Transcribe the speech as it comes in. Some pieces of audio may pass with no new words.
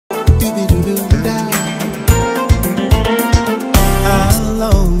Doo-be-doo-doo-da. How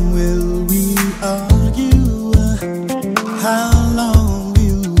long will we argue? How long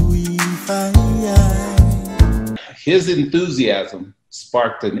will we fight? His enthusiasm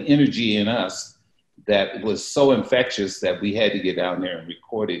sparked an energy in us that was so infectious that we had to get down there and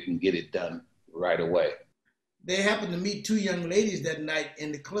record it and get it done right away. They happened to meet two young ladies that night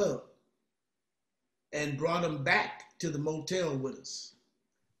in the club and brought them back to the motel with us.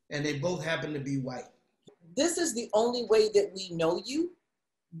 And they both happened to be white. This is the only way that we know you,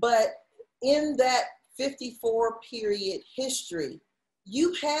 but in that 54 period history,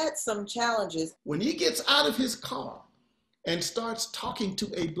 you've had some challenges. When he gets out of his car and starts talking to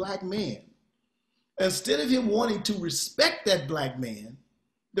a black man, instead of him wanting to respect that black man,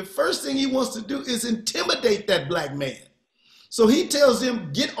 the first thing he wants to do is intimidate that black man. So he tells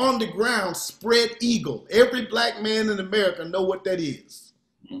him, get on the ground, spread eagle. Every black man in America know what that is.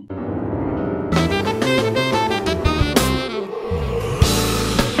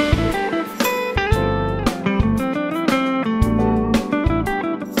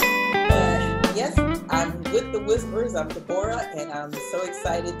 Yes, I'm with the Whispers. I'm Debórah, and I'm so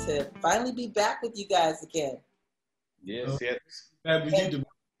excited to finally be back with you guys again. Yes, yes.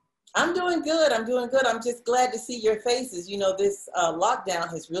 I'm doing good. I'm doing good. I'm just glad to see your faces. You know, this lockdown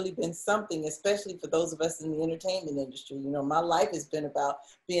has really been something, especially for those of us in the entertainment industry. You know, my life has been about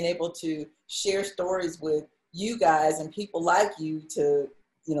being able to share stories with you guys and people like you to,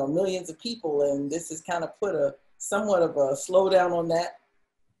 you know, millions of people. And this has kind of put a somewhat of a slowdown on that.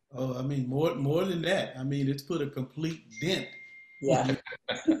 Oh, I mean, more than that. I mean, it's put a complete dent. Yeah.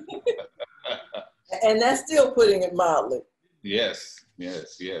 And that's still putting it mildly. Yes,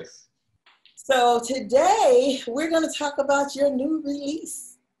 yes, yes. So today we're going to talk about your new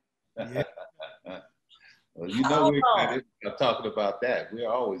release. Yeah. Well, you know, we're excited about talking about that. We're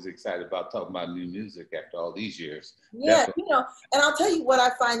always excited about talking about new music after all these years. Yeah, you know, and I'll tell you what I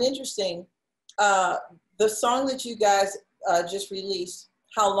find interesting. The song that you guys just released,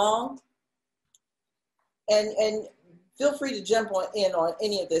 How Long? And feel free to jump in on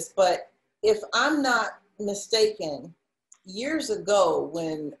any of this, but if I'm not mistaken, years ago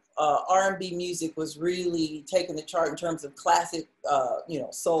when R&B music was really taking the chart in terms of classic, you know,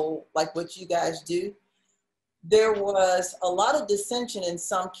 soul, like what you guys do, there was a lot of dissension in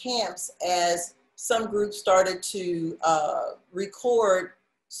some camps as some groups started to record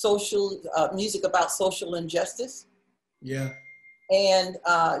social music about social injustice. Yeah. And,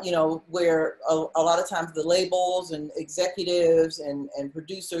 you know, where a lot of times the labels and executives and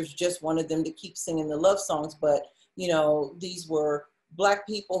producers just wanted them to keep singing the love songs. But, you know, these were Black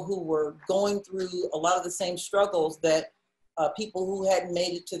people who were going through a lot of the same struggles that people who hadn't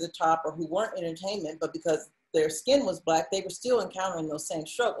made it to the top or who weren't in entertainment, but because their skin was Black, they were still encountering those same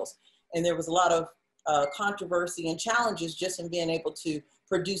struggles. And there was a lot of controversy and challenges just in being able to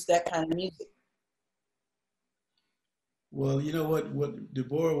produce that kind of music. Well, you know what,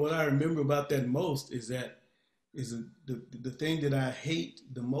 Debórah, what I remember about that most is that the thing that I hate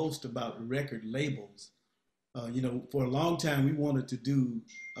the most about record labels. You know, for a long time we wanted to do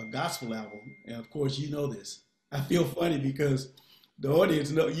a gospel album, and of course you know this. I feel funny because the audience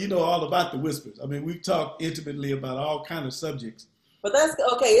you know all about the Whispers. I mean, we've talked intimately about all kinds of subjects. But that's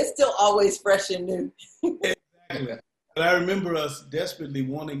okay. It's still always fresh and new. Exactly. But I remember us desperately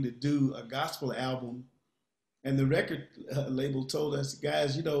wanting to do a gospel album. And the record label told us,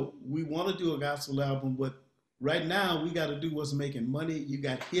 guys, you know, we want to do a gospel album, but right now we got to do what's making money. You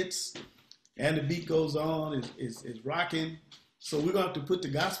got hits, and the beat goes on, is rocking. So we're going to have to put the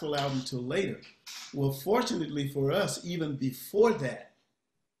gospel album till later. Well, fortunately for us, even before that,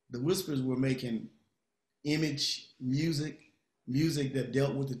 the Whispers were making image music that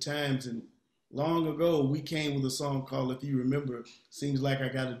dealt with the times. And long ago, we came with a song called, if you remember, Seems Like I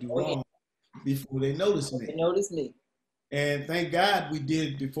Gotta Do Wrong. Before they noticed me. They noticed me. And thank God we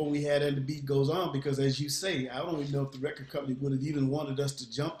did before we had And the Beat Goes On, because as you say, I don't even know if the record company would have even wanted us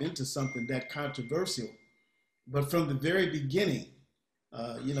to jump into something that controversial. But from the very beginning,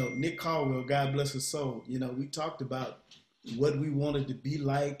 you know, Nick Caldwell, God bless his soul, you know, we talked about what we wanted to be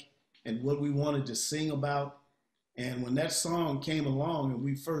like and what we wanted to sing about. And when that song came along and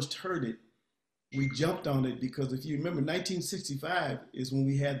we first heard it, we jumped on it because if you remember, 1965 is when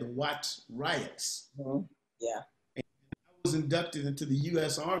we had the Watts riots. Mm-hmm. Yeah. And I was inducted into the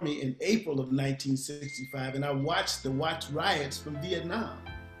U.S. Army in April of 1965, and I watched the Watts riots from Vietnam.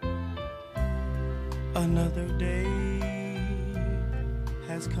 Another day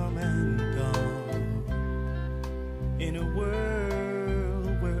has come and gone in a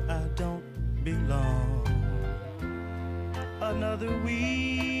world where I don't belong. Another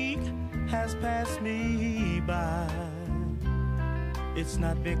week pass me by, it's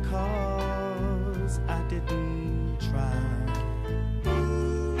not because I didn't try.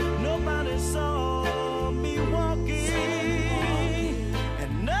 Nobody saw me walking,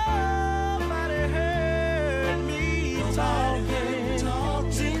 and nobody heard me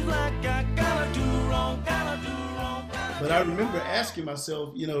talking. Seems like I gotta do wrong, gotta do wrong. But I remember asking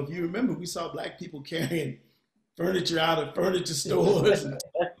myself, you know, if you remember, we saw black people carrying furniture out of furniture stores and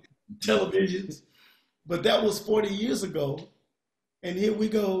televisions. But that was 40 years ago. And here we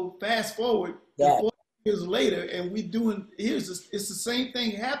go, fast forward, 40 years later, and we doing, it's the same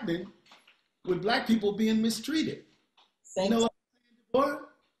thing happening with black people being mistreated. Same. You know what I'm saying, Debórah?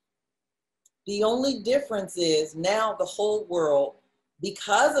 The only difference is now the whole world,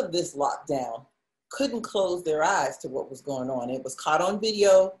 because of this lockdown, couldn't close their eyes to what was going on. It was caught on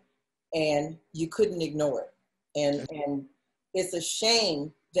video and you couldn't ignore it. And it's a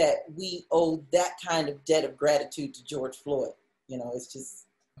shame that we owe that kind of debt of gratitude to George Floyd. You know, it's just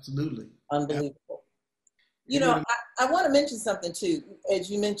Absolutely unbelievable. You know, I want to mention something too. As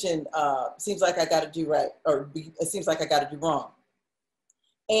you mentioned, seems like I got to do right, or it seems like I got to do wrong.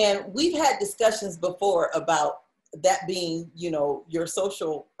 And we've had discussions before about that being, you know, your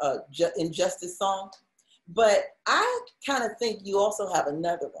social injustice song. But I kind of think you also have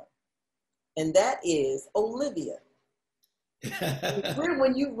another one, and that is Olivia.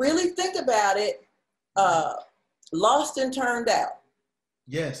 When you really think about it, Lost and Turned Out.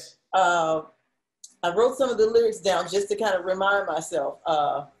 Yes. I wrote some of the lyrics down just to kind of remind myself.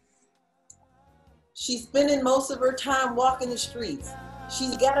 She's spending most of her time walking the streets.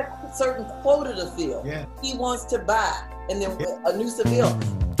 She's got a certain quota to fill. Yeah. He wants to buy, and then a new Seville.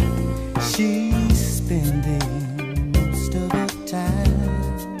 She's spending most of her time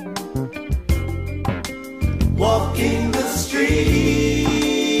walking the streets.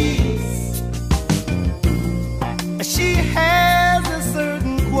 She has a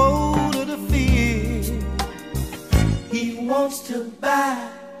certain quota to fill. He wants to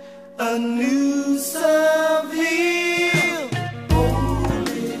buy a new Seville.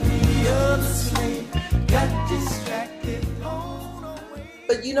 Olivia the slave got distracted on her way.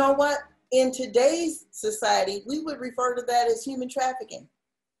 But you know what? In today's society, we would refer to that as human trafficking.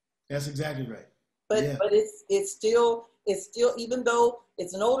 That's exactly right. But it's still, even though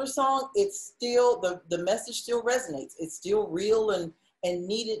it's an older song, it's still, the message still resonates. It's still real and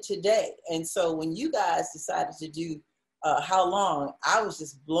needed today. And so when you guys decided to do How Long, I was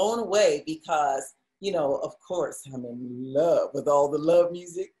just blown away because, you know, of course, I'm in love with all the love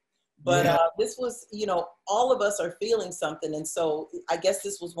music. But this was, you know, all of us are feeling something. And so I guess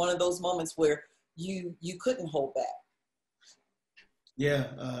this was one of those moments where you couldn't hold back. Yeah,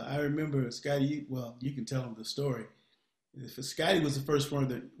 I remember Scotty, you can tell him the story. Scotty was the first one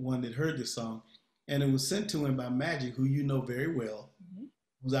that heard this song, and it was sent to him by Magic, who you know very well,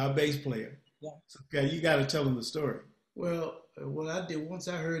 who's our bass player. Yeah. So Scotty, you got to tell him the story. Well, what I did, once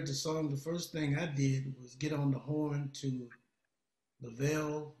I heard the song, the first thing I did was get on the horn to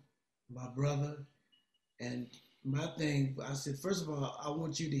Lavelle, my brother, and my thing, I said, first of all, I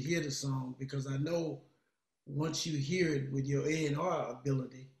want you to hear the song because I know once you hear it with your A&R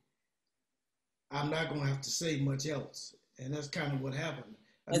ability, I'm not going to have to say much else. And that's kind of what happened.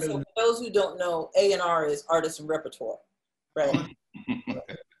 And so for those who don't know, A&R is artist and repertoire, right?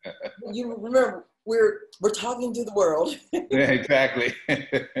 You remember, we're talking to the world. Yeah, exactly.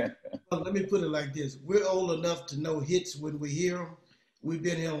 Well, let me put it like this. We're old enough to know hits when we hear them. We've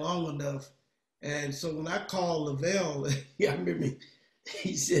been here long enough. And so when I called Lavelle, I remember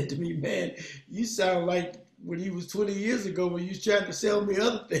he said to me, man, you sound like when you was 20 years ago when you was trying to sell me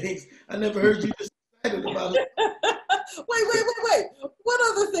other things. I never heard you this excited about it. Wait. What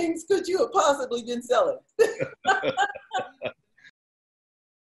other things could you have possibly been selling?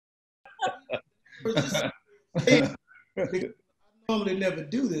 I normally never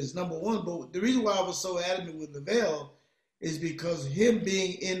do this, number one, but the reason why I was so adamant with Lavelle is because him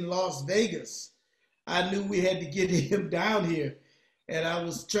being in Las Vegas, I knew we had to get him down here. And I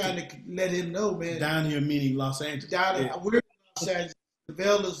was trying to let him know, man. Down here meaning Los Angeles. We're in Los Angeles.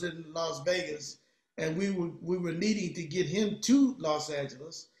 Lavelle is in Las Vegas. And we were needing to get him to Los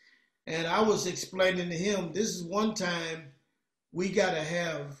Angeles. And I was explaining to him, this is one time we got to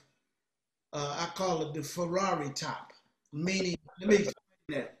have, I call it the Ferrari top. Meaning, let me explain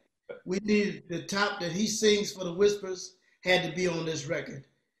that. We needed the top that he sings for the Whispers had to be on this record.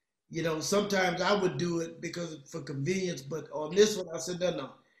 You know, sometimes I would do it because for convenience, but on this one, I said, no,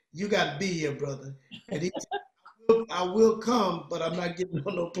 you got to be here, brother. And he said, I will come, but I'm not getting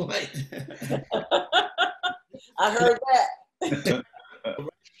on no plane. I heard that.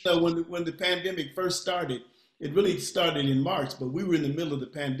 So when the pandemic first started, it really started in March, but we were in the middle of the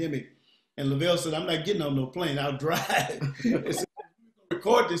pandemic, and Lavelle said, "I'm not getting on no plane. I'll drive." And so we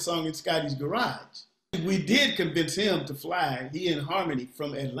record this song in Scotty's garage. We did convince him to fly. He and Harmony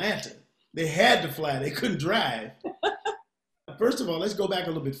from Atlanta. They had to fly. They couldn't drive. First of all, let's go back a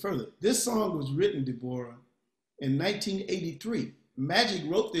little bit further. This song was written, Debórah, in 1983. Magic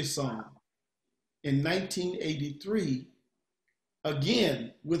wrote this song in 1983,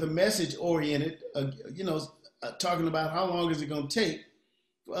 again, with a message oriented, talking about how long is it going to take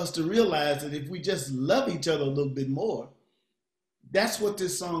for us to realize that if we just love each other a little bit more, that's what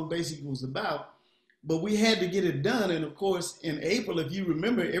this song basically was about. But we had to get it done. And of course, in April, if you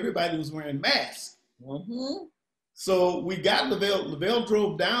remember, everybody was wearing masks. Mm-hmm. So we got Lavelle. Lavelle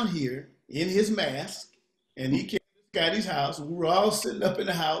drove down here in his mask, and he came to Scotty's house. We were all sitting up in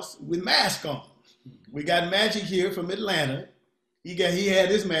the house with masks on. We got Magic here from Atlanta. He had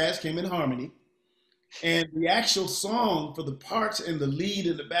his mask, came in Harmony. And the actual song for the parts and the lead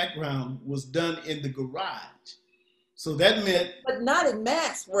in the background was done in the garage. So that meant, but not in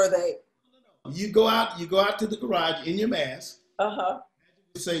masks, were they? you go out to the garage in your mask.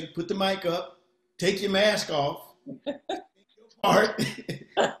 Say, put the mic up, take your mask off, part,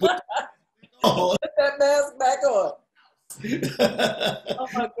 put that mask back on. Oh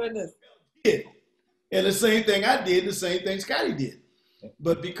my goodness. And the same thing I did, the same thing Scotty did.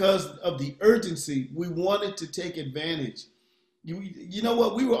 But because of the urgency, we wanted to take advantage. You know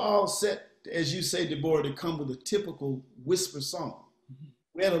what? We were all set, as you say, Debórah, to come with a typical whisper song.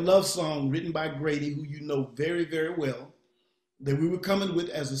 We had a love song written by Grady, who you know very, very well, that we were coming with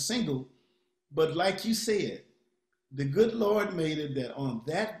as a single. But like you said, the good Lord made it that on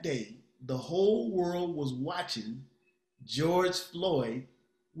that day, the whole world was watching George Floyd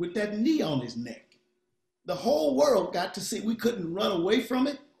with that knee on his neck. The whole world got to see. We couldn't run away from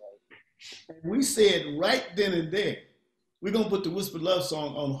it. And we said right then and there, we're going to put the Whispered Love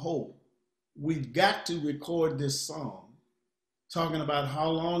song on hold. We've got to record this song, talking about how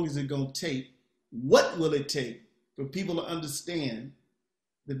long is it going to take, what will it take for people to understand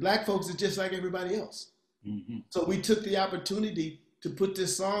that Black folks are just like everybody else. Mm-hmm. So we took the opportunity to put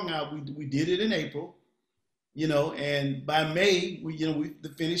this song out. We did it in April, and by May, we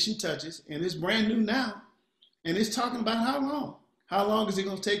the finishing touches, and it's brand new now. And it's talking about how long. How long is it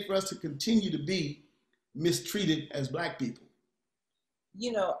going to take for us to continue to be mistreated as Black people?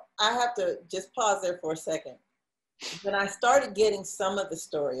 I have to just pause there for a second. When I started getting some of the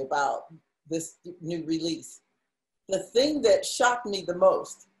story about this new release, the thing that shocked me the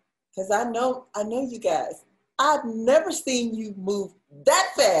most, because I know you guys, I've never seen you move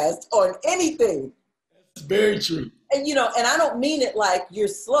that fast on anything. That's very true. And and I don't mean it like you're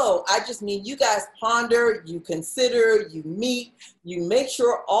slow. I just mean you guys ponder, you consider, you meet, you make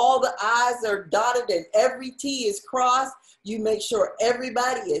sure all the I's are dotted and every T is crossed. You make sure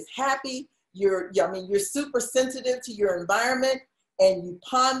everybody is happy. You're super sensitive to your environment, and you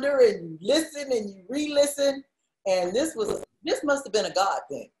ponder and you listen and you re-listen. And this must have been a God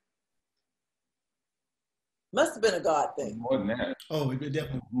thing. Must have been a God thing. More than that. Oh,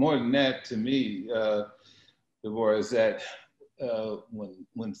 definitely. More than that, to me, Debórah, is that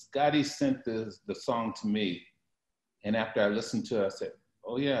when Scotty sent the song to me, and after I listened to it, I said,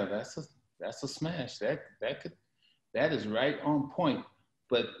 "Oh yeah, that's a smash. That is right on point."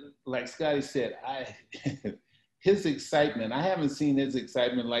 But like Scotty said, his excitement, I haven't seen his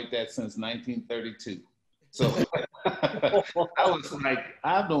excitement like that since 1932. So I was like,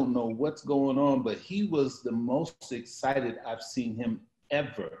 I don't know what's going on, but he was the most excited I've seen him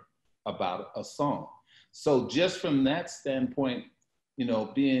ever about a song. So just from that standpoint,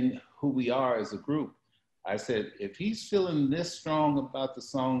 being who we are as a group, I said, if he's feeling this strong about the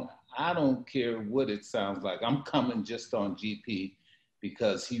song, I don't care what it sounds like. I'm coming just on GP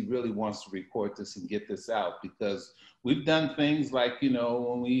because he really wants to record this and get this out, because we've done things like,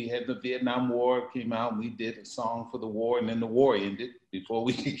 when we had the Vietnam War came out, we did a song for the war, and then the war ended before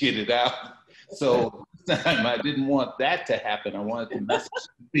we could get it out. So this time I didn't want that to happen. I wanted the message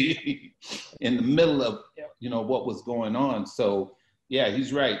to be in the middle of, what was going on. So yeah,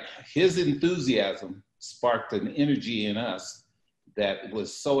 he's right. His enthusiasm sparked an energy in us that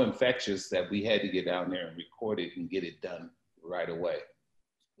was so infectious that we had to get down there and record it and get it done right away.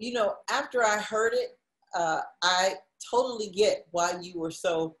 After I heard it, I totally get why you were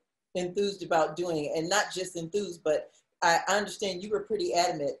so enthused about doing it, and not just enthused, but I understand you were pretty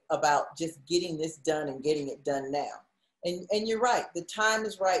adamant about just getting this done and getting it done now. And you're right, the time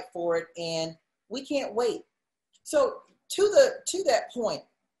is right for it, and we can't wait. So to that point,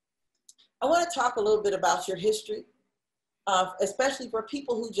 I want to talk a little bit about your history, especially for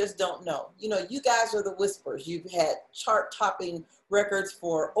people who just don't know. You know, you guys are the Whispers. You've had chart-topping records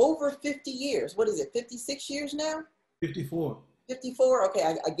for over 50 years. What is it, 56 years now? 54. 54?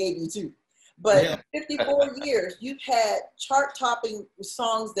 Okay, I gave you two. But Yeah. 54 years, you've had chart-topping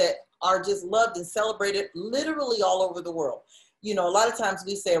songs that are just loved and celebrated literally all over the world. You know, a lot of times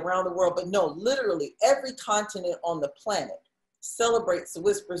we say around the world, but no, literally every continent on the planet celebrates the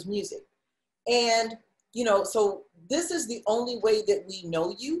Whispers music. And, you know, so this is the only way that we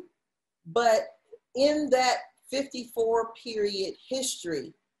know you. But in that 54 period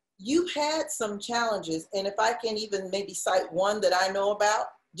history, you've had some challenges. And if I can even maybe cite one that I know about,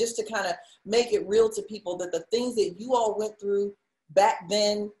 just to kind of make it real to people, that the things that you all went through back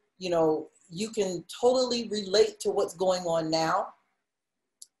then, you know, you can totally relate to what's going on now.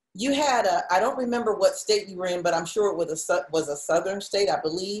 You had I don't remember what state you were in, but I'm sure it was a southern state, I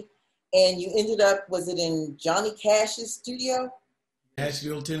believe. And you ended up, was it in Johnny Cash's studio?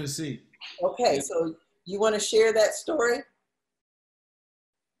 Nashville, Tennessee. Okay, so you want to share that story?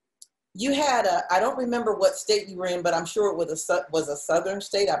 You had I don't remember what state you were in, but I'm sure it was a southern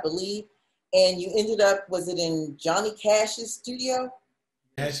state, I believe. And you ended up, was it in Johnny Cash's studio?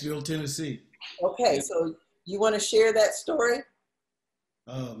 Nashville, Tennessee. Okay, so you want to share that story?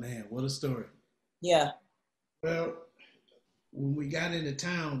 Oh man, what a story. Yeah. Well, when we got into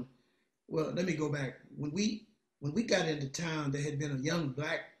town, well, let me go back. When we got into town, there had been a young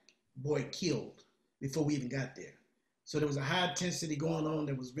black boy killed before we even got there. So there was a high intensity going on.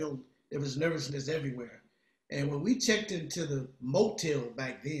 There was nervousness everywhere. And when we checked into the motel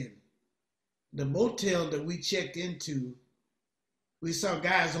back then, the motel that we checked into, we saw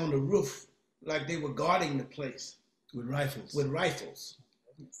guys on the roof like they were guarding the place With rifles. with rifles.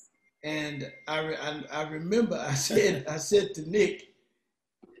 And I remember I said to Nick,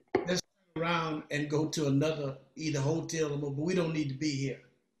 let's turn around and go to another either hotel or more, but we don't need to be here.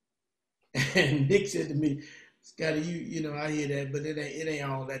 And Nick said to me, Scotty, you know, I hear that, but it ain't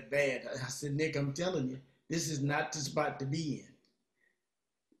all that bad. I said, Nick, I'm telling you, this is not the spot to be in.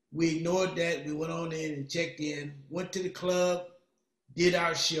 We ignored that. We went on in and checked in, went to the club, did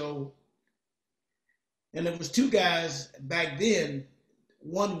our show. And there was two guys back then.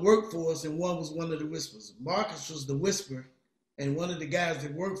 One worked for us and one was one of the Whispers. Marcus was the Whisper, and one of the guys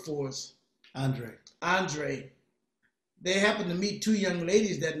that worked for us, Andre, they happened to meet two young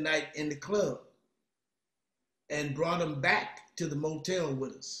ladies that night in the club and brought them back to the motel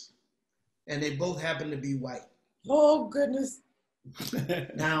with us. And they both happened to be white. Oh, goodness.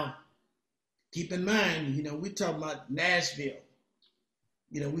 Now, keep in mind, you know, we're talking about Nashville.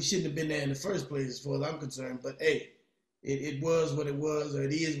 You know, we shouldn't have been there in the first place as far as I'm concerned, but hey, it was what it was, or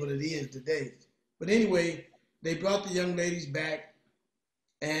it is what it is today. But anyway, they brought the young ladies back,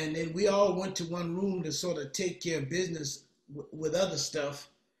 and then we all went to one room to sort of take care of business with other stuff.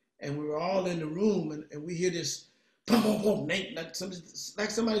 And we were all in the room, and we hear this boom, boom, boom, like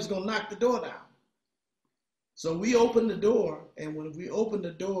somebody's gonna knock the door down. So we opened the door, and when we opened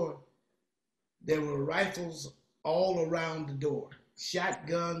the door, there were rifles all around the door.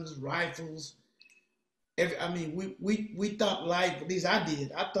 Shotguns, rifles. We thought life, at least I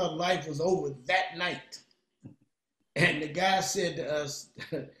did, I thought life was over that night. And the guy said to us,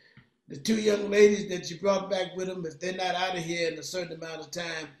 the two young ladies that you brought back with them, if they're not out of here in a certain amount of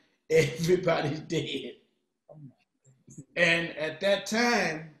time, everybody's dead. And at that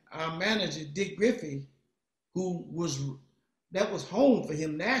time, our manager, Dick Griffey, that was home for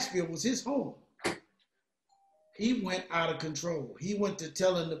him. Nashville was his home. He went out of control. He went to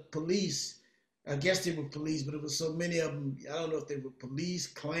telling the police, I guess they were police, but it was so many of them, I don't know if they were police,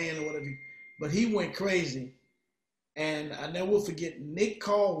 Klan, or whatever, but he went crazy. And I never will forget, Nick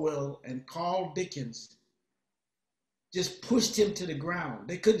Caldwell and Carl Dickens just pushed him to the ground.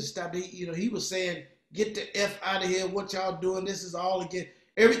 They couldn't stop. He was saying, get the F out of here, what y'all doing, this is all again,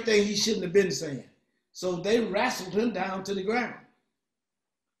 everything he shouldn't have been saying. So they wrestled him down to the ground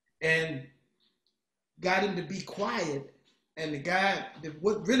and got him to be quiet. And the guy,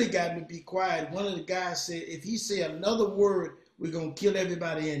 what really got him to be quiet, one of the guys said, if he say another word, we're going to kill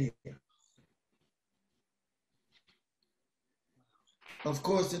everybody in here. Of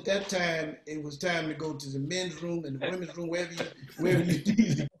course, at that time, it was time to go to the men's room and the women's room, wherever you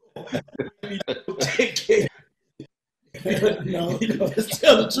need to go. Take care. Let's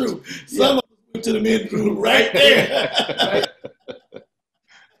tell the truth. Some of us went to the men's room right there. Right?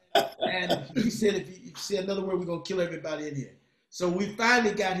 And he said, if you say another word, we're going to kill everybody in here. So we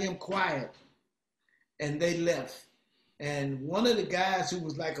finally got him quiet, and they left. And one of the guys who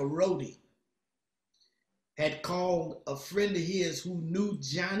was like a roadie had called a friend of his who knew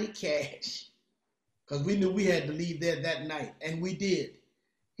Johnny Cash, because we knew we had to leave there that night, and we did.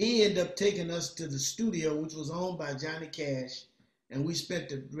 He ended up taking us to the studio, which was owned by Johnny Cash, and we spent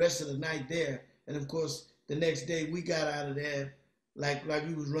the rest of the night there. And of course, the next day we got out of there like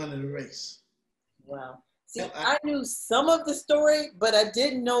we was running a race. Wow. See, I knew some of the story, but I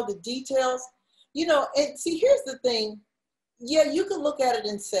didn't know the details. You know, and see, here's the thing. Yeah, you could look at it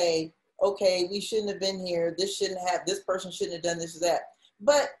and say, okay, we shouldn't have been here. This person shouldn't have done this or that.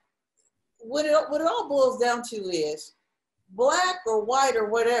 But what it all boils down to is, black or white or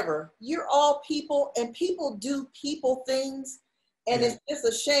whatever, you're all people, and people do people things. And it's just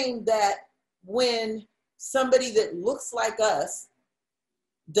a shame that when somebody that looks like us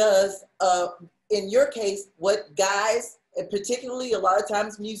does, in your case, what guys, and particularly a lot of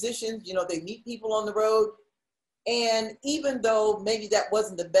times musicians, you know, they meet people on the road. And even though maybe that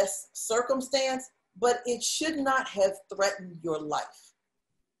wasn't the best circumstance, but it should not have threatened your life.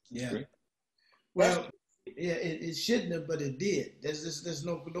 Yeah. Well, yeah, it shouldn't have, but it did. There's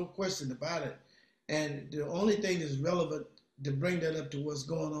no question about it. And the only thing that's relevant to bring that up to what's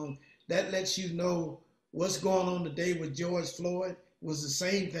going on, that lets you know what's going on today with George Floyd was the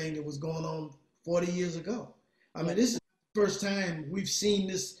same thing that was going on 40 years ago. I mean, this is the first time we've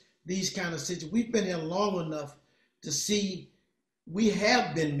seen these kind of situations. We've been here long enough to see we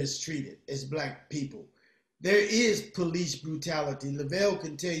have been mistreated as black people. There is police brutality. Lavelle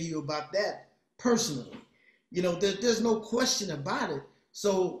can tell you about that personally. You know, there's no question about it.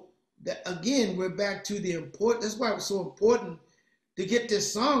 So that, again, we're back to the important. That's why it was so important to get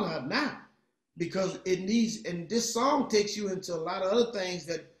this song out now, because it needs. And this song takes you into a lot of other things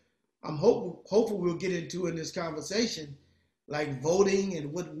that I'm hopeful we'll get into in this conversation, like voting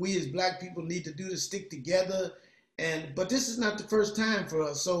and what we as black people need to do to stick together. But this is not the first time for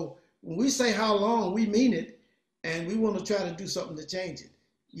us. So when we say how long, we mean it, and we want to try to do something to change it.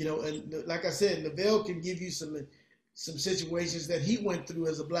 You know, and like I said, Lavelle can give you some situations that he went through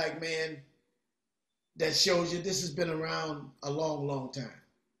as a black man that shows you this has been around a long, long time.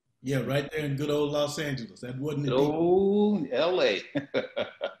 Yeah, right there in good old Los Angeles. That wasn't it. Oh, LA.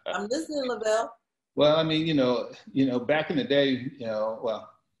 I'm listening, Lavelle. Well, I mean, you know, back in the day,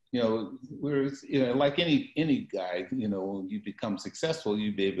 we're, like any guy, when you become successful,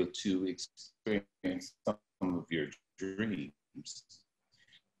 you'd be able to experience some of your dreams.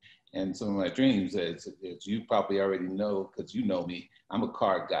 And some of my dreams, as you probably already know, because you know me, I'm a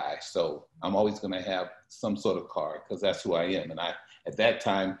car guy. So I'm always going to have some sort of car, because that's who I am. And at that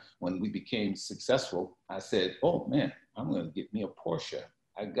time, when we became successful, I said, oh man, I'm going to get me a Porsche.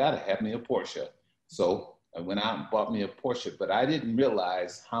 I got to have me a Porsche. So I went out and bought me a Porsche, but I didn't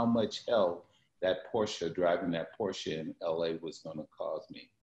realize how much hell driving that Porsche in LA was going to cause me.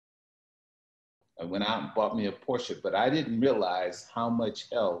 I went out and bought me a Porsche, but I didn't realize how much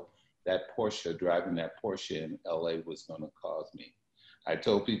hell driving that Porsche in LA was going to cause me. I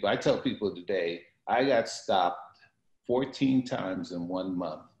tell people today, I got stopped 14 times in 1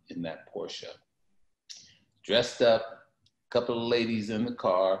 month in that Porsche. Dressed up, a couple of ladies in the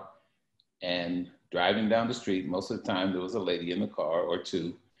car, and driving down the street. Most of the time there was a lady in the car or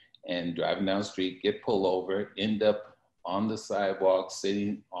two, and driving down the street, get pulled over, end up on the sidewalk,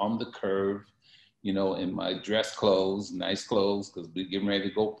 sitting on the curb, in my dress clothes, nice clothes, because we're getting ready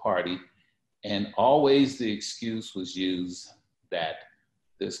to go party. And always the excuse was used that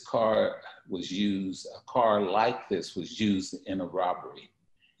a car like this was used in a robbery.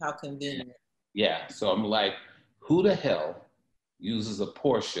 How convenient. Yeah, so I'm like, who the hell uses a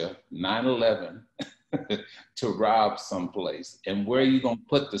Porsche 911 to rob someplace? And where are you gonna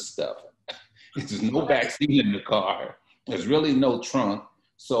put the stuff? There's no backseat in the car. There's really no trunk.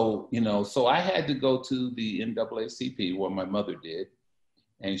 So, so I had to go to the NAACP, where my mother did,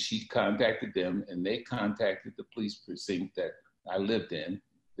 and she contacted them, and they contacted the police precinct that I lived in,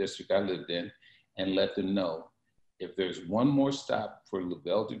 district I lived in, and let them know, if there's one more stop for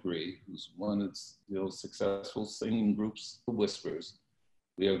Lavelle Degree, who's one of those successful singing groups, The Whispers,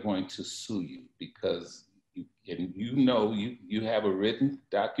 we are going to sue you, because you have a written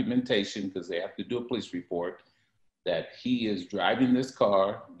documentation, because they have to do a police report, that he is driving this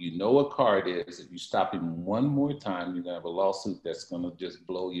car. You know what car it is. If you stop him one more time, you're gonna have a lawsuit that's gonna just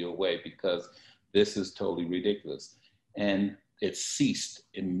blow you away, because this is totally ridiculous. And it ceased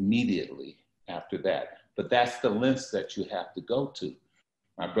immediately after that. But that's the lengths that you have to go to.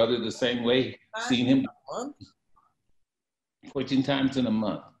 My brother, the same way, seen him 14 times in a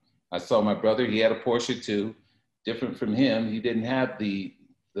month. I saw my brother, he had a Porsche too. Different from him, he didn't have the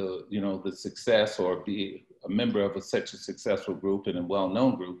success or be a member of such a successful group and a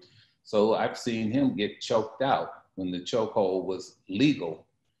well-known group. So I've seen him get choked out when the chokehold was legal.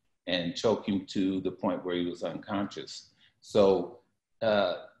 and choke him to the point where he was unconscious. So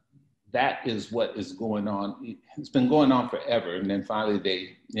that is what is going on. It's been going on forever. And then finally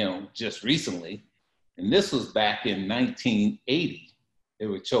they, just recently, and this was back in 1980, they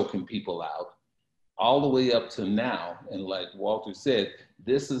were choking people out all the way up to now. And like Walter said,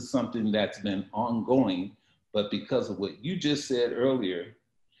 this is something that's been ongoing, but because of what you just said earlier,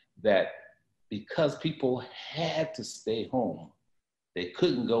 that because people had to stay home, they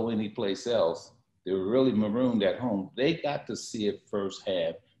couldn't go anyplace else. They were really marooned at home. They got to see it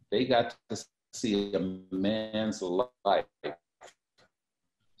firsthand. They got to see a man's life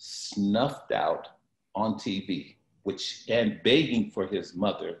snuffed out on TV, and begging for his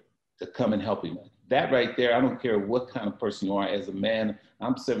mother to come and help him. That right there, I don't care what kind of person you are. As a man,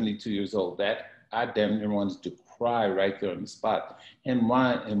 I'm 72 years old. That I damn near wanted to cry right there on the spot. And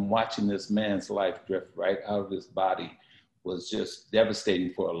watching this man's life drift right out of his body was just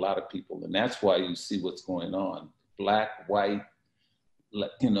devastating for a lot of people. And that's why you see what's going on. Black, white,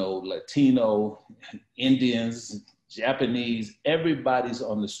 Latino, Indians, Japanese, everybody's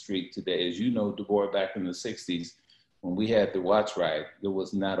on the street today. As you know, Debórah, back in the 60s, when we had the Watch Riot, there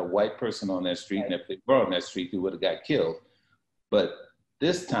was not a white person on that street. And if they were on that street, they would have got killed. But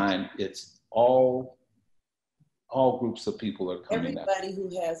this time, it's all groups of people are coming out. Everybody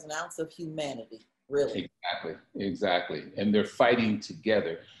who has an ounce of humanity, really. Exactly. And they're fighting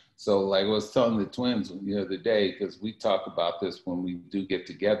together. So like I was telling the twins the other day, because we talk about this when we do get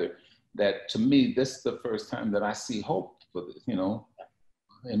together, that to me, this is the first time that I see hope for this,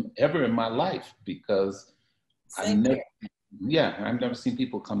 ever in my life, because I've never seen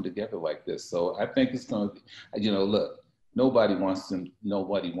people come together like this. So I think it's going to be, look, nobody wants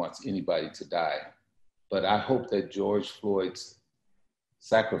anybody to die. But I hope that George Floyd's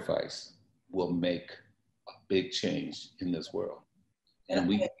sacrifice will make a big change in this world. And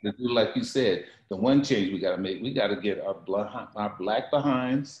we got to do, like you said, the one change we got to make, we got to get our black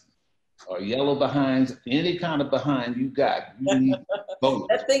behinds, our yellow behinds, any kind of behind you got. You need to vote.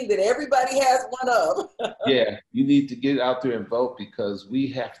 That thing that everybody has one of. Yeah, you need to get out there and vote, because we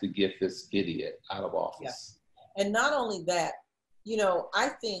have to get this idiot out of office. Yeah. And not only that, I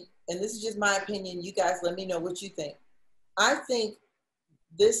think, and this is just my opinion, you guys let me know what you think. I think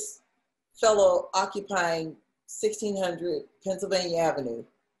this fellow occupying 1600 Pennsylvania Avenue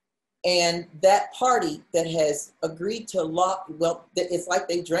and that party that has agreed to it's like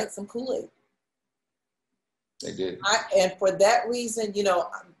they drank some Kool-Aid. They did. And for that reason,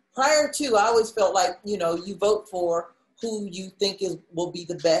 prior to, I always felt like, you vote for who you think will be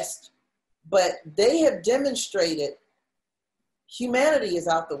the best, but they have demonstrated humanity is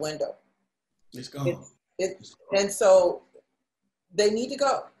out the window. It's gone. And so they need to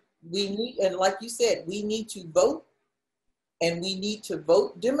go. And like you said, we need to vote, and we need to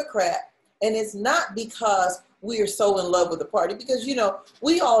vote Democrat. And it's not because we are so in love with the party, because,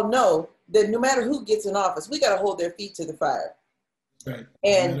 we all know that no matter who gets in office, we got to hold their feet to the fire. Right.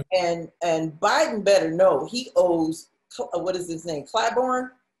 And Biden better know he owes, what is his name,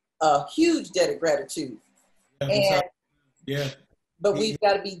 Claiborne, a huge debt of gratitude. But we've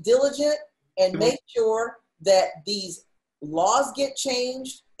got to be diligent and make sure that these laws get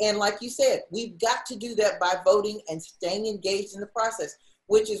changed. And like you said, we've got to do that by voting and staying engaged in the process,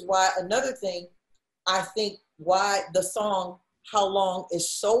 which is why another thing, I think why the song How Long is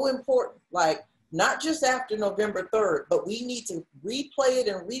so important. Like, not just after November 3rd, but we need to replay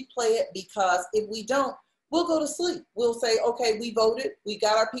it, because if we don't, we'll go to sleep. We'll say, okay, we voted, we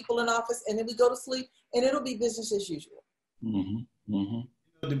got our people in office, and then we go to sleep, and it'll be business as usual. Mm-hmm. Mm-hmm.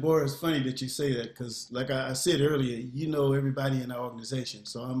 Debórah, it's funny that you say that, because like I said earlier, everybody in our organization.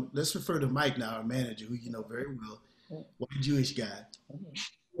 So let's refer to Mike now, our manager, who you know very well, white Jewish guy.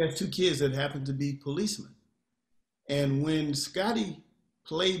 He has 2 kids that happen to be policemen. And when Scotty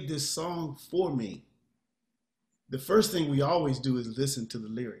played this song for me, the first thing we always do is listen to the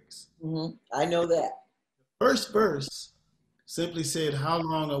lyrics. Mm-hmm. I know that. First verse simply said, how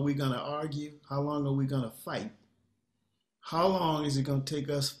long are we going to argue? How long are we going to fight? How long is it going to take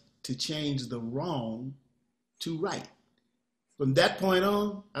us to change the wrong to right? From that point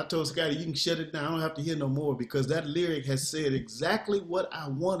on, I told Scotty, you can shut it down. I don't have to hear no more, because that lyric has said exactly what I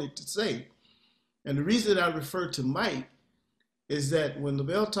wanted to say. And the reason I refer to Mike is that when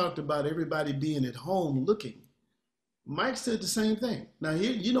LaBelle talked about everybody being at home looking, Mike said the same thing. Now,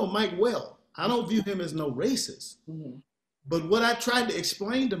 here, Mike well. I don't view him as no racist. Mm-hmm. But what I tried to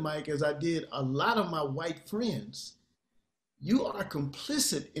explain to Mike, as I did a lot of my white friends, you are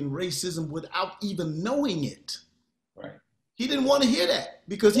complicit in racism without even knowing it. Right. He didn't want to hear that,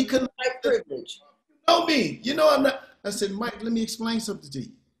 because he couldn't. White privilege. You know me. I'm not. I said, Mike, let me explain something to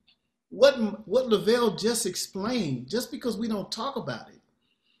you. what Lavelle just explained, just because we don't talk about it,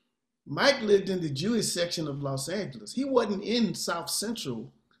 Mike lived in the Jewish section of Los Angeles. He wasn't in South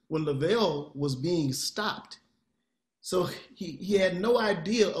Central when Lavelle was being stopped. So he had no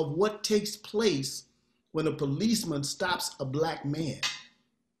idea of what takes place when a policeman stops a black man,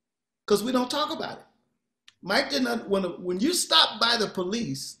 because we don't talk about it. Mike didn't, when you stop by the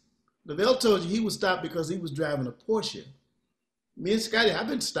police, Lavelle told you he was stopped because he was driving a Porsche. Me and Scotty, I've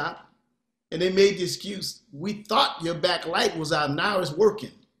been stopped, and they made the excuse, we thought your back light was out, now it's working.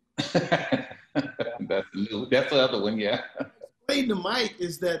 That's the other one, yeah. Explain to Mike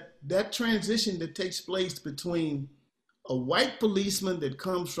is that transition that takes place between a white policeman that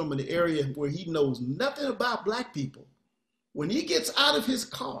comes from an area where he knows nothing about black people, when he gets out of his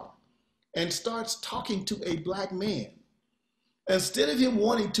car and starts talking to a black man, instead of him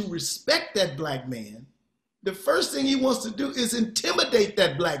wanting to respect that black man, the first thing he wants to do is intimidate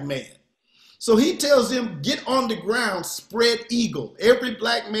that black man. So he tells him, get on the ground, spread eagle. Every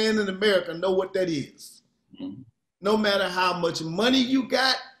black man in America know what that is. Mm-hmm. No matter how much money you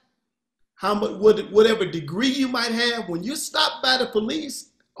got, how much, whatever degree you might have, when you stop by the police,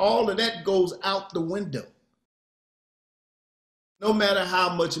 all of that goes out the window. No matter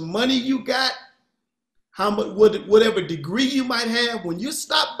how much money you got, how much, whatever degree you might have, when you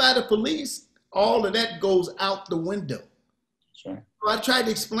stop by the police, all of that goes out the window. That's right. So I tried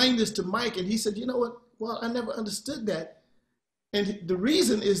to explain this to Mike, and he said, you know what? Well, I never understood that. And the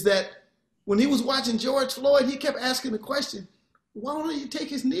reason is that when he was watching George Floyd, he kept asking the question, why don't you take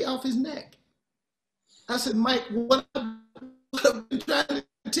his knee off his neck? I said, Mike, what I've been trying to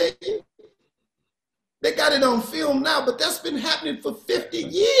tell you, they got it on film now, but that's been happening for 50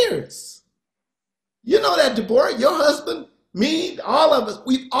 years. You know that, Debórah, your husband, me, all of us,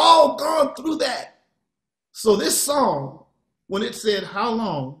 we've all gone through that. So this song, when it said, how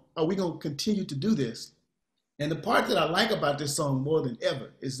long are we going to continue to do this? And the part that I like about this song more than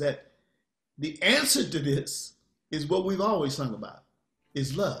ever is that the answer to this is what we've always sung about,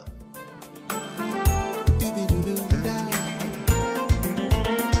 is love.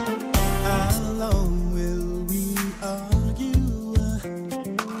 How long will we argue?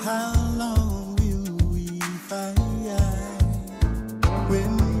 How long will we fight?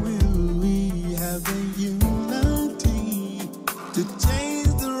 When will we have the unity to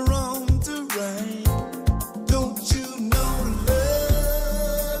change the wrong to right? Don't you know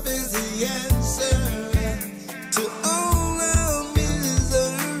love is the answer to all our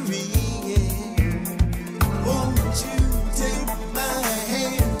misery? Won't you take my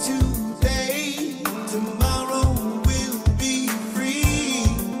hand today? Tomorrow we'll be free.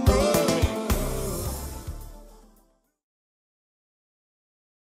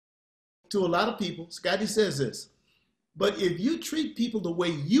 To a lot of people, Scotty says this, but if you treat people the way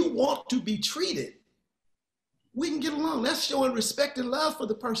you want to be treated, we can get along. That's showing respect and love for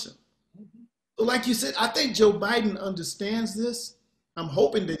the person. Mm-hmm. So like you said, I think Joe Biden understands this. I'm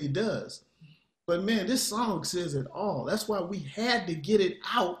hoping that he does. But man, this song says it all. That's why we had to get it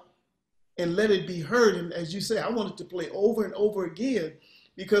out and let it be heard. And as you say, I wanted to play over and over again,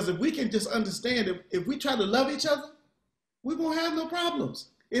 because if we can just understand, if we try to love each other, we won't have no problems.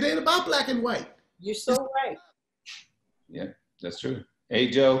 It ain't about black and white. You're so right. Yeah, that's true. Hey,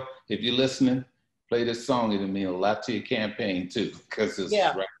 Joe, if you're listening, play this song. It'll mean a lot to your campaign too, because it's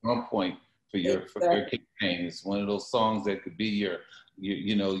right on point for your campaign. It's one of those songs that could be your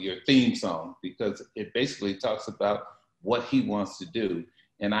theme song, because it basically talks about what he wants to do.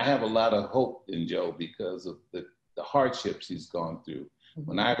 And I have a lot of hope in Joe because of the hardships he's gone through. Mm-hmm.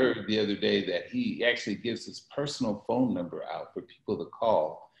 When I heard the other day that he actually gives his personal phone number out for people to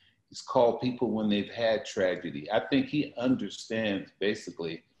call, he's called people when they've had tragedy. I think he understands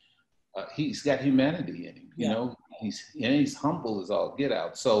basically, he's got humanity in him, you know, he's humble as all get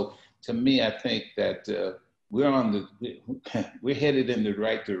out. So to me, I think that we're headed in the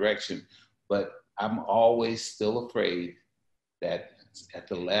right direction, but I'm always still afraid that at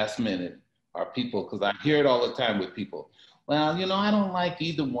the last minute our people, because I hear it all the time with people, well, you know, I don't like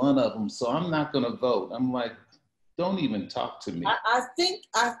either one of them, so I'm not going to vote. I'm like, don't even talk to me. I think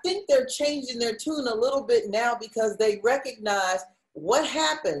they're changing their tune a little bit now, because they recognize what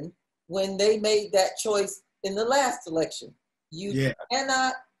happened when they made that choice in the last election. You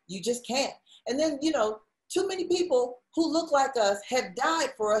cannot, you just can't. And then, you know, too many people who look like us have died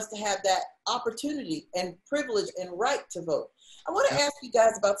for us to have that opportunity and privilege and right to vote. I want to ask you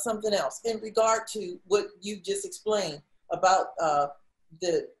guys about something else in regard to what you just explained about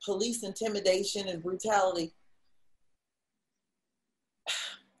the police intimidation and brutality.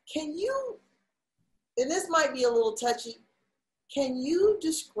 Can you, and this might be a little touchy, Can you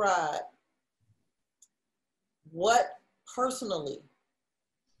describe what personally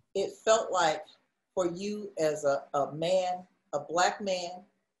it felt like for you as a man, a Black man,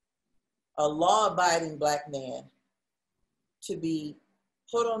 a law-abiding Black man, to be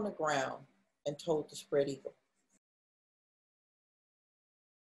put on the ground and told to spread eagle?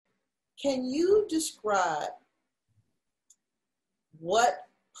 Can you describe what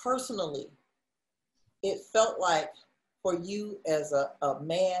personally it felt like for you as a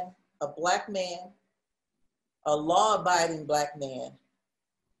man, a Black man, a law-abiding Black man,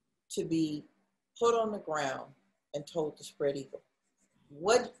 to be put on the ground and told to spread eagle?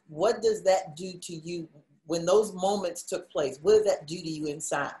 What does that do to you when those moments took place? What does that do to you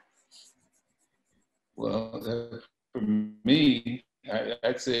inside? Well, for me,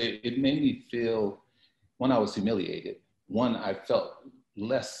 I'd say it made me feel, when I was humiliated, one, I felt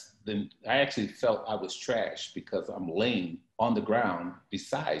I actually felt I was trash because I'm laying on the ground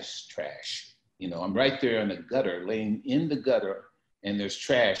besides trash. You know, I'm right there in the gutter, laying in the gutter, and there's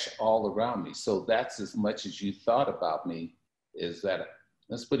trash all around me. So that's as much as you thought about me, is that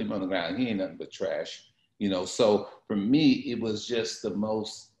let's put him on the ground. He ain't nothing but trash. You know, so for me, it was just the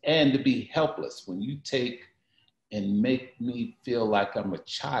most, and to be helpless when you take and make me feel like I'm a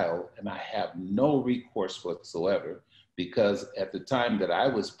child and I have no recourse whatsoever, because at the time that I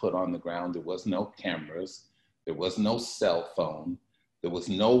was put on the ground, there was no cameras, there was no cell phone, there was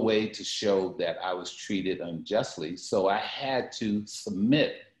no way to show that I was treated unjustly. So I had to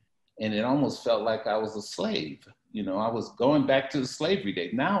submit, and it almost felt like I was a slave. You know, I was going back to the slavery day.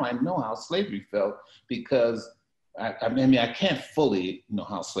 Now I know how slavery felt, because I mean, I can't fully know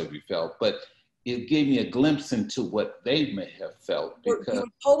how slavery felt, but it gave me a glimpse into what they may have felt. Because you were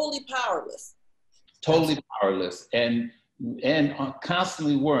totally powerless. Totally powerless, and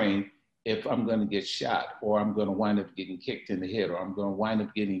constantly worrying if I'm going to get shot, or I'm going to wind up getting kicked in the head, or I'm going to wind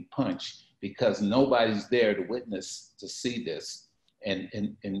up getting punched, because nobody's there to witness, to see this, and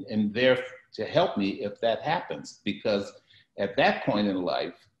there to help me if that happens. Because at that point in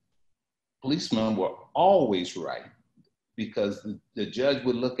life, policemen were always right, because the judge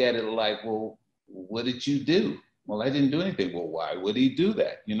would look at it like, well, what did you do? Well, I didn't do anything. Well, why would he do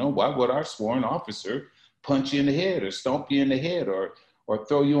that? You know, why would our sworn officer punch you in the head or stomp you in the head or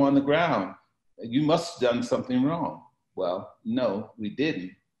throw you on the ground? You must have done something wrong. Well, no, we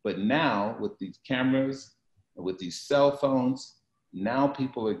didn't. But now with these cameras, with these cell phones, now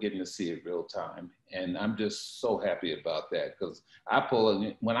people are getting to see it real time. And I'm just so happy about that, because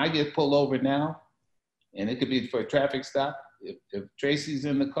when I get pulled over now, and it could be for a traffic stop, if Tracy's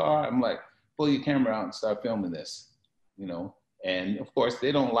in the car, I'm like, pull your camera out and start filming this, you know? And of course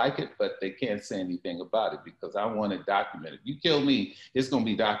they don't like it, but they can't say anything about it, because I want it documented. You kill me, it's gonna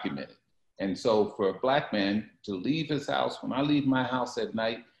be documented. And so for a Black man to leave his house, when I leave my house at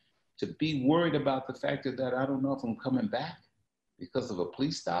night, to be worried about the fact that I don't know if I'm coming back because of a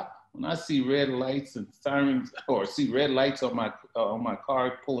police stop. When I see red lights and sirens, or see red lights on my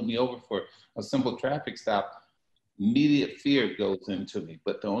car pulling me over for a simple traffic stop, immediate fear goes into me.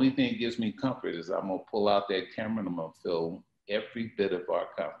 But the only thing that gives me comfort is I'm gonna pull out that camera and I'm gonna film every bit of our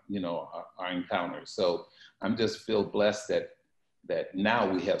encounters. So I'm just feel blessed that now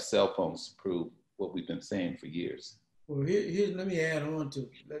we have cell phones to prove what we've been saying for years. Well, here let me add on to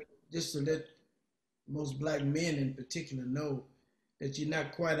just to let most Black men in particular know that you're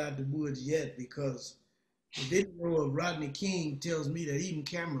not quite out the woods yet, because the video of Rodney King tells me that even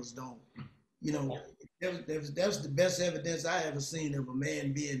cameras don't. You know, that's the best evidence I ever seen of a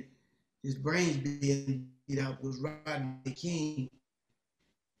man his brains being beat out was Rodney King.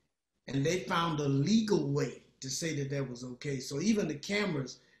 And they found a legal way to say that was okay. So even the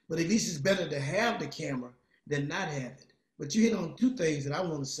cameras, but at least it's better to have the camera than not have it. But you hit on two things that I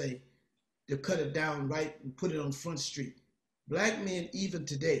want to say to cut it down right and put it on Front Street. Black men, even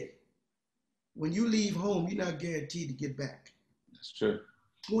today, when you leave home, you're not guaranteed to get back. That's true.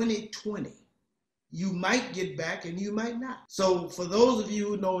 2020. You might get back and you might not. So for those of you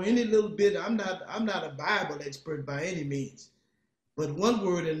who know any little bit, I'm not a Bible expert by any means, but one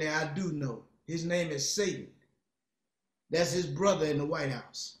word in there I do know. His name is Satan. That's his brother in the White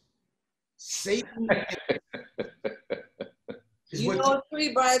House. Satan. You know a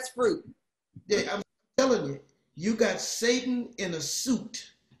tree by its fruit. Yeah, I'm telling you, you got Satan in a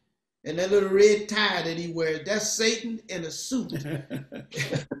suit. And that little red tie that he wears, that's Satan in a suit.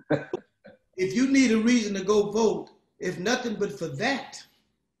 If you need a reason to go vote, if nothing but for that,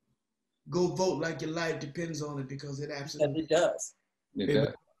 go vote like your life depends on it, because it absolutely does. It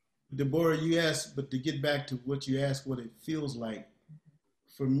does. Debórah, you asked, but to get back to what you asked, what it feels like,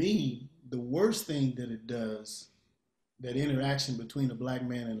 for me, the worst thing that it does that interaction between a black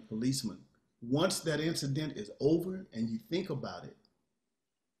man and a policeman, once that incident is over and you think about it,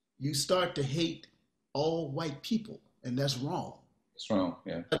 you start to hate all white people, and that's wrong. It's wrong,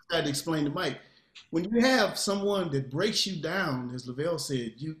 yeah. I tried to explain to Mike. When you have someone that breaks you down, as Lavelle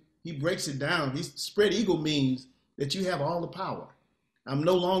said, he breaks it down. Spread eagle means that you have all the power. I'm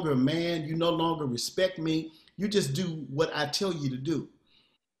no longer a man. You no longer respect me. You just do what I tell you to do.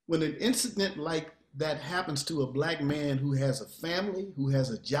 When an incident like that happens to a black man who has a family, who has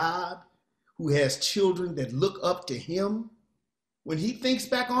a job, who has children that look up to him, when he thinks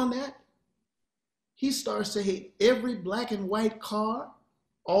back on that, he starts to hate every black and white car,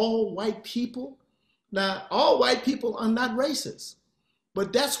 all white people. Now, all white people are not racist,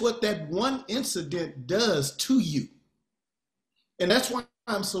 but that's what that one incident does to you. And that's why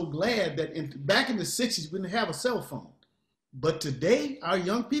I'm so glad that back in the 60s, we didn't have a cell phone. But today, our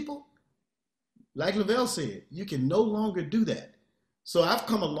young people, like Lavelle said, you can no longer do that. So I've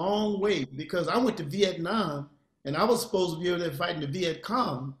come a long way because I went to Vietnam and I was supposed to be over there fighting the Viet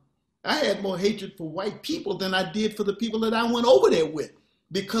Cong. I had more hatred for white people than I did for the people that I went over there with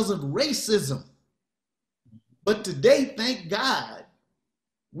because of racism. But today, thank God,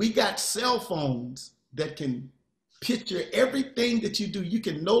 we got cell phones that can picture everything that you do. You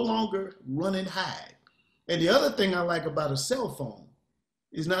can no longer run and hide. And the other thing I like about a cell phone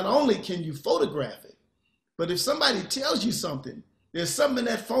is not only can you photograph it, but if somebody tells you something, there's something in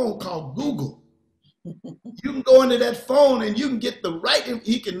that phone called Google. You can go into that phone and you can get the right,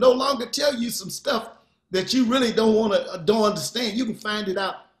 he can no longer tell you some stuff that you really don't understand. You can find it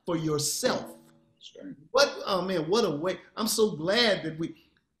out for yourself. Sure. Oh man, what a way. I'm so glad that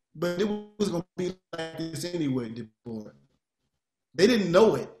but it was going to be like this anyway, Debórah. They didn't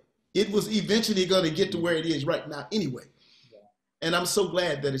know it. It was eventually going to get to where it is right now anyway. Yeah. And I'm so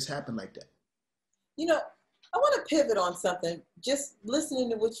glad that it's happened like that. You know, I want to pivot on something, just listening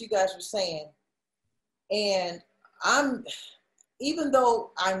to what you guys were saying. And even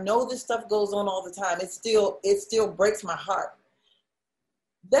though I know this stuff goes on all the time, it still breaks my heart.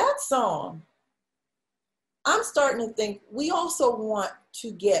 That song, I'm starting to think we also want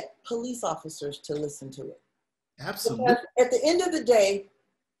to get police officers to listen to it. Absolutely. Because at the end of the day,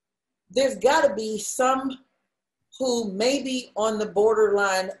 there's got to be some who may be on the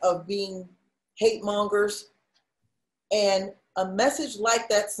borderline of being hate mongers, and a message like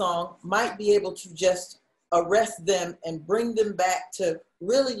that song might be able to just arrest them and bring them back to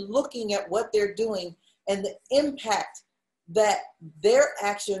really looking at what they're doing and the impact that their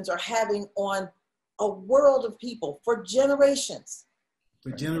actions are having on a world of people for generations.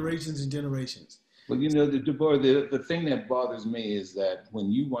 For generations and generations. Well, you know, Debórah, the thing that bothers me is that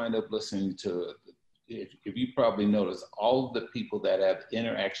when you wind up listening to, if you probably notice, all of the people that have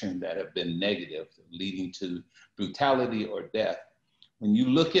interaction that have been negative, leading to brutality or death, when you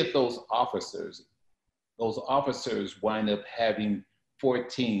look at those officers wind up having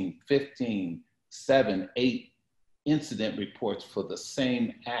 14, 15, 7, 8 incident reports for the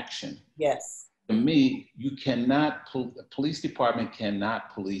same action. Yes. To me, the police department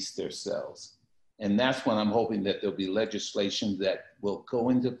cannot police themselves. And that's when I'm hoping that there'll be legislation that will go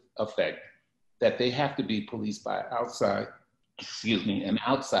into effect, that they have to be policed by an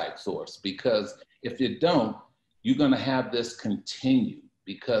outside source. Because if you don't, you're gonna have this continue,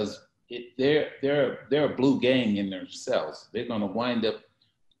 because they're a blue gang in themselves. They're gonna wind up,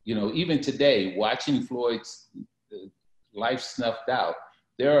 you know, even today, watching Floyd's life snuffed out,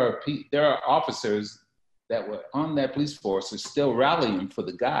 there are officers that were on that police force are still rallying for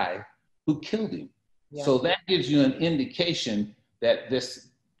the guy who killed him. Yeah. So that gives you an indication that this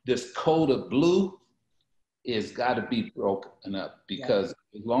code of blue is got to be broken up, because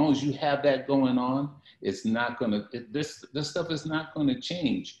as long as you have that going on, it's not gonna, this stuff is not gonna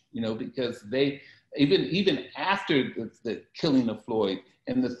change, you know, because they, even after the killing of Floyd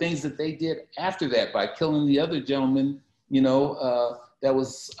and the things that they did after that by killing the other gentleman, you know, that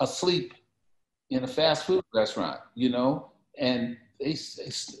was asleep in a fast food restaurant, you know, and they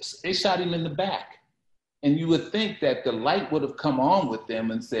shot him in the back. And you would think that the light would have come on with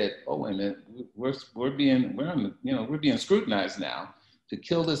them and said, "Oh, wait a minute, we're being scrutinized now to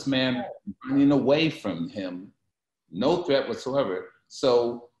kill this man, running away from him, no threat whatsoever."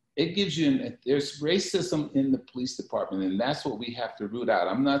 So it gives you there's racism in the police department, and that's what we have to root out.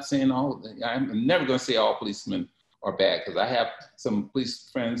 I'm not saying I'm never going to say all policemen are bad, because I have some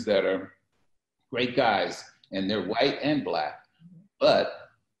police friends that are great guys, and they're white and black, but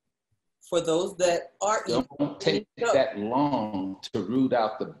for those that are, don't take that long to root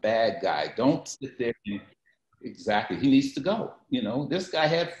out the bad guy. Don't sit there and, exactly, he needs to go. You know, this guy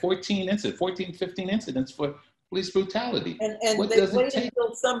had 15 incidents for police brutality. And What they does it wait take?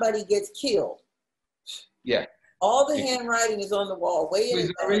 until somebody gets killed. Yeah. All the handwriting is on the wall.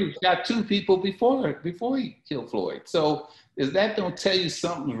 He's already shot 2 people before he killed Floyd. So if that don't tell you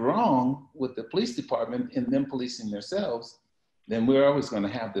something's wrong with the police department and them policing themselves, then we're always going to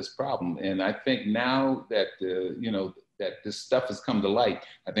have this problem. And I think now that that this stuff has come to light,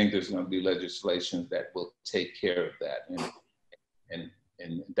 I think there's going to be legislation that will take care of that, and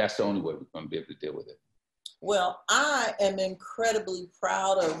that's the only way we're going to be able to deal with it. Well, I am incredibly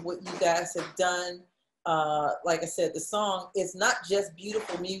proud of what you guys have done. Like I said, the song is not just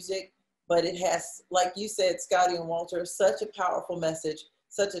beautiful music, but it has, like you said, Scotty and Walter, such a powerful message,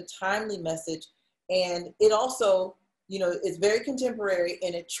 such a timely message. And it also, it's very contemporary,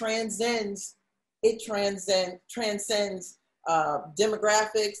 and it transcends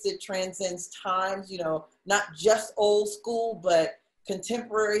demographics, it transcends times, not just old school, but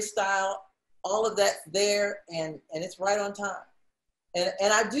contemporary style. All of that's there, and it's right on time. And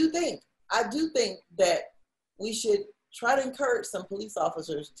I do think that we should try to encourage some police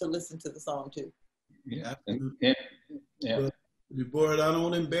officers to listen to the song too. Yeah. Yeah. Debórah, I don't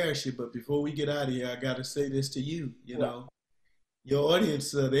want to embarrass you, but before we get out of here, I got to say this to you. Your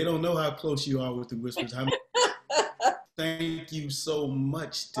audience, they don't know how close you are with the Whispers. Thank you so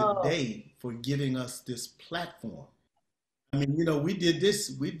much today for giving us this platform. I mean, we did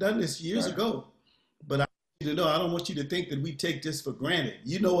this, we've done this years ago, but I want you to know, I don't want you to think that we take this for granted.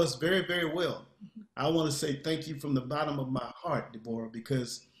 You know us very, very well. I want to say thank you from the bottom of my heart, Debórah,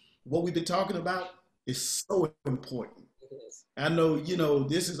 because what we've been talking about is so important. It is. I know,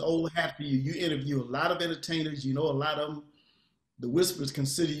 this is old hat for you. You interview a lot of entertainers, a lot of them. The Whispers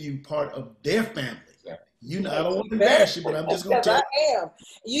consider you part of their family. I don't want to embarrass you, but I'm just going to tell you. I am.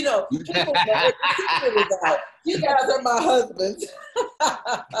 People that secret out. You guys are my husbands.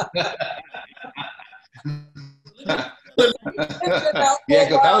 Yeah,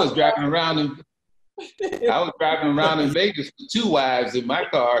 because I was driving around in Vegas with 2 wives in my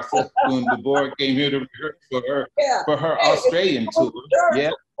car when Debórah came here to rehearse for her Australian tour.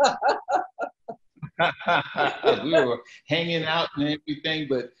 Yeah. We were hanging out and everything,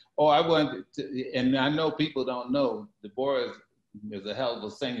 but I wanted to, and I know people don't know, Debórah is a hell of a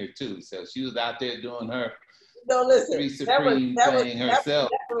singer too. So she was out there doing her listen, Supreme thing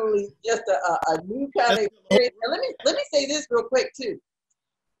herself. That was definitely just a new kind of experience. And let me say this real quick too.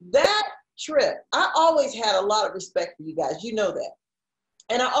 That trip, I always had a lot of respect for you guys. You know that.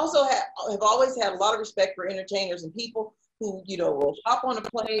 And I also have always had a lot of respect for entertainers and people who, will hop on a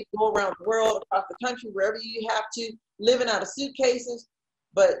plane, go around the world, across the country, wherever you have to, living out of suitcases.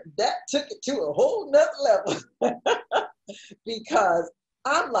 But that took it to a whole nother level because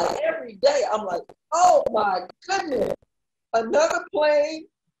I'm like, every day, I'm like, oh my goodness, another plane,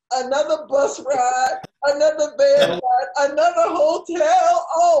 another bus ride, another van ride, another hotel.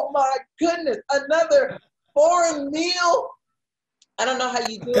 Oh my goodness, another foreign meal. I don't know how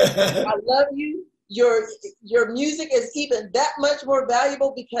you do it. I love you. Your music is even that much more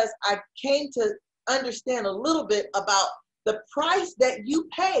valuable because I came to understand a little bit about the price that you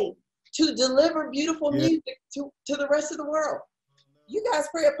pay to deliver beautiful music to the rest of the world. You guys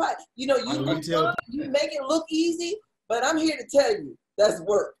pay a price. You make it look easy, but I'm here to tell you that's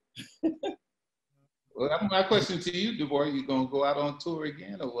work. Well, my question to you, Debórah, you gonna go out on tour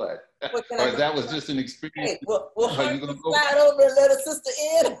again or what? Or that was just an experience? Hey, well, you gonna go slide over and let a sister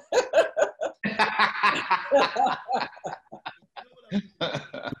in.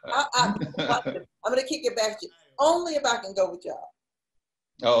 I'm gonna kick it back to you. Only if I can go with y'all.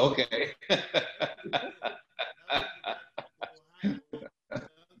 Oh, okay.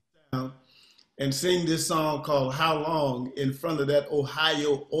 And sing this song called How Long in front of that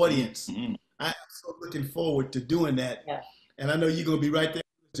Ohio audience. Mm-hmm. I'm so looking forward to doing that. Yeah. And I know you're going to be right there,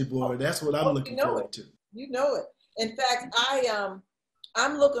 Debórah. That's what I'm looking forward to. You know it. In fact,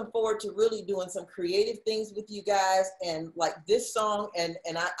 I'm looking forward to really doing some creative things with you guys, and like this song, and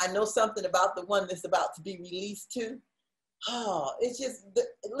I know something about the one that's about to be released too. Oh, it's just,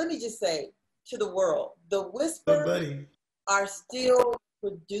 let me just say to the world, the Whispers are still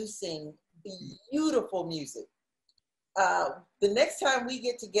producing beautiful music. The next time we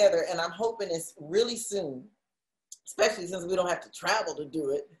get together, and I'm hoping it's really soon, especially since we don't have to travel to do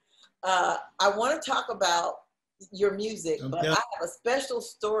it, I want to talk about your music, but I have a special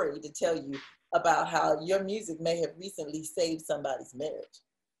story to tell you about how your music may have recently saved somebody's marriage.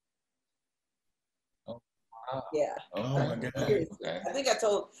 Oh, wow. Yeah. Oh my God. Okay. I think I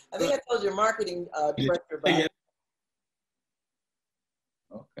told your marketing director about it.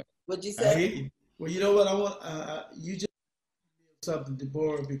 Okay. What'd you say? Well, you know what I want? You just something,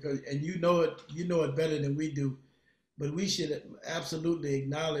 Debórah, because and you know it better than we do, but we should absolutely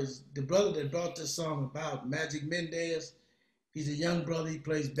acknowledge the brother that brought this song about, Magic Mendez. He's a young brother. He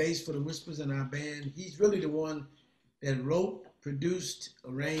plays bass for the Whispers in our band. He's really the one that wrote, produced,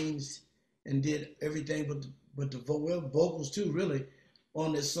 arranged, and did everything but the vocals too, really,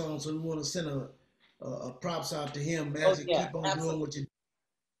 on this song. So we want to send a props out to him. Magic, keep on doing what you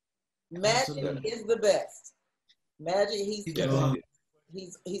do. Magic is the best. Magic,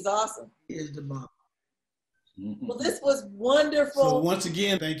 he's awesome. He is the bomb. Well, this was wonderful. So once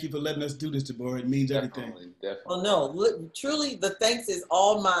again, thank you for letting us do this, Debórah. It means everything. Definitely. Well, no, look, truly, the thanks is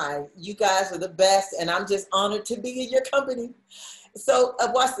all mine. You guys are the best, and I'm just honored to be in your company. So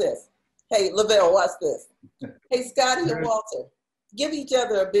watch this. Hey, Lavelle, watch this. Hey, Scotty and Walter, give each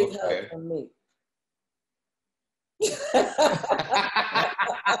other a big hug from me.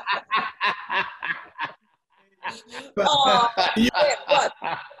 Oh, what?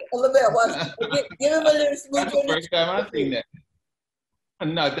 Lavelle, what? Give him a little smooch. That's the first time I've seen that.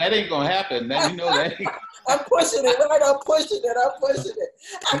 No, that ain't gonna happen. Now you know that. I'm pushing it, right? I'm pushing it.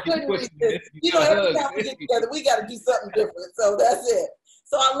 I couldn't resist. You know, every time we get together, we got to do something different. So that's it.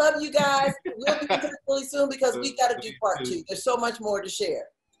 So I love you guys. We'll be together really soon because we got to do part 2. There's so much more to share.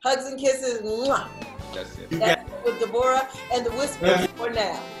 Hugs and kisses. Mwah. That's it. That's it with Debórah and the Whispers for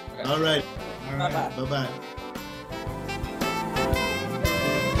now. All right. Bye-bye. Bye-bye.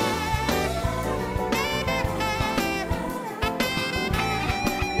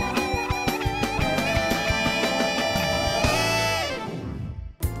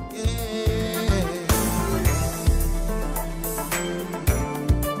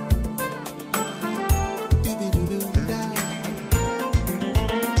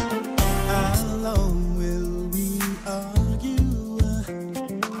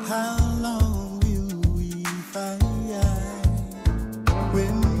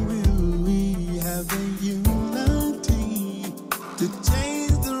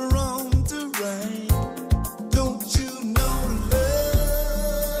 Don't you know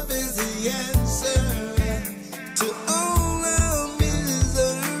love is the end?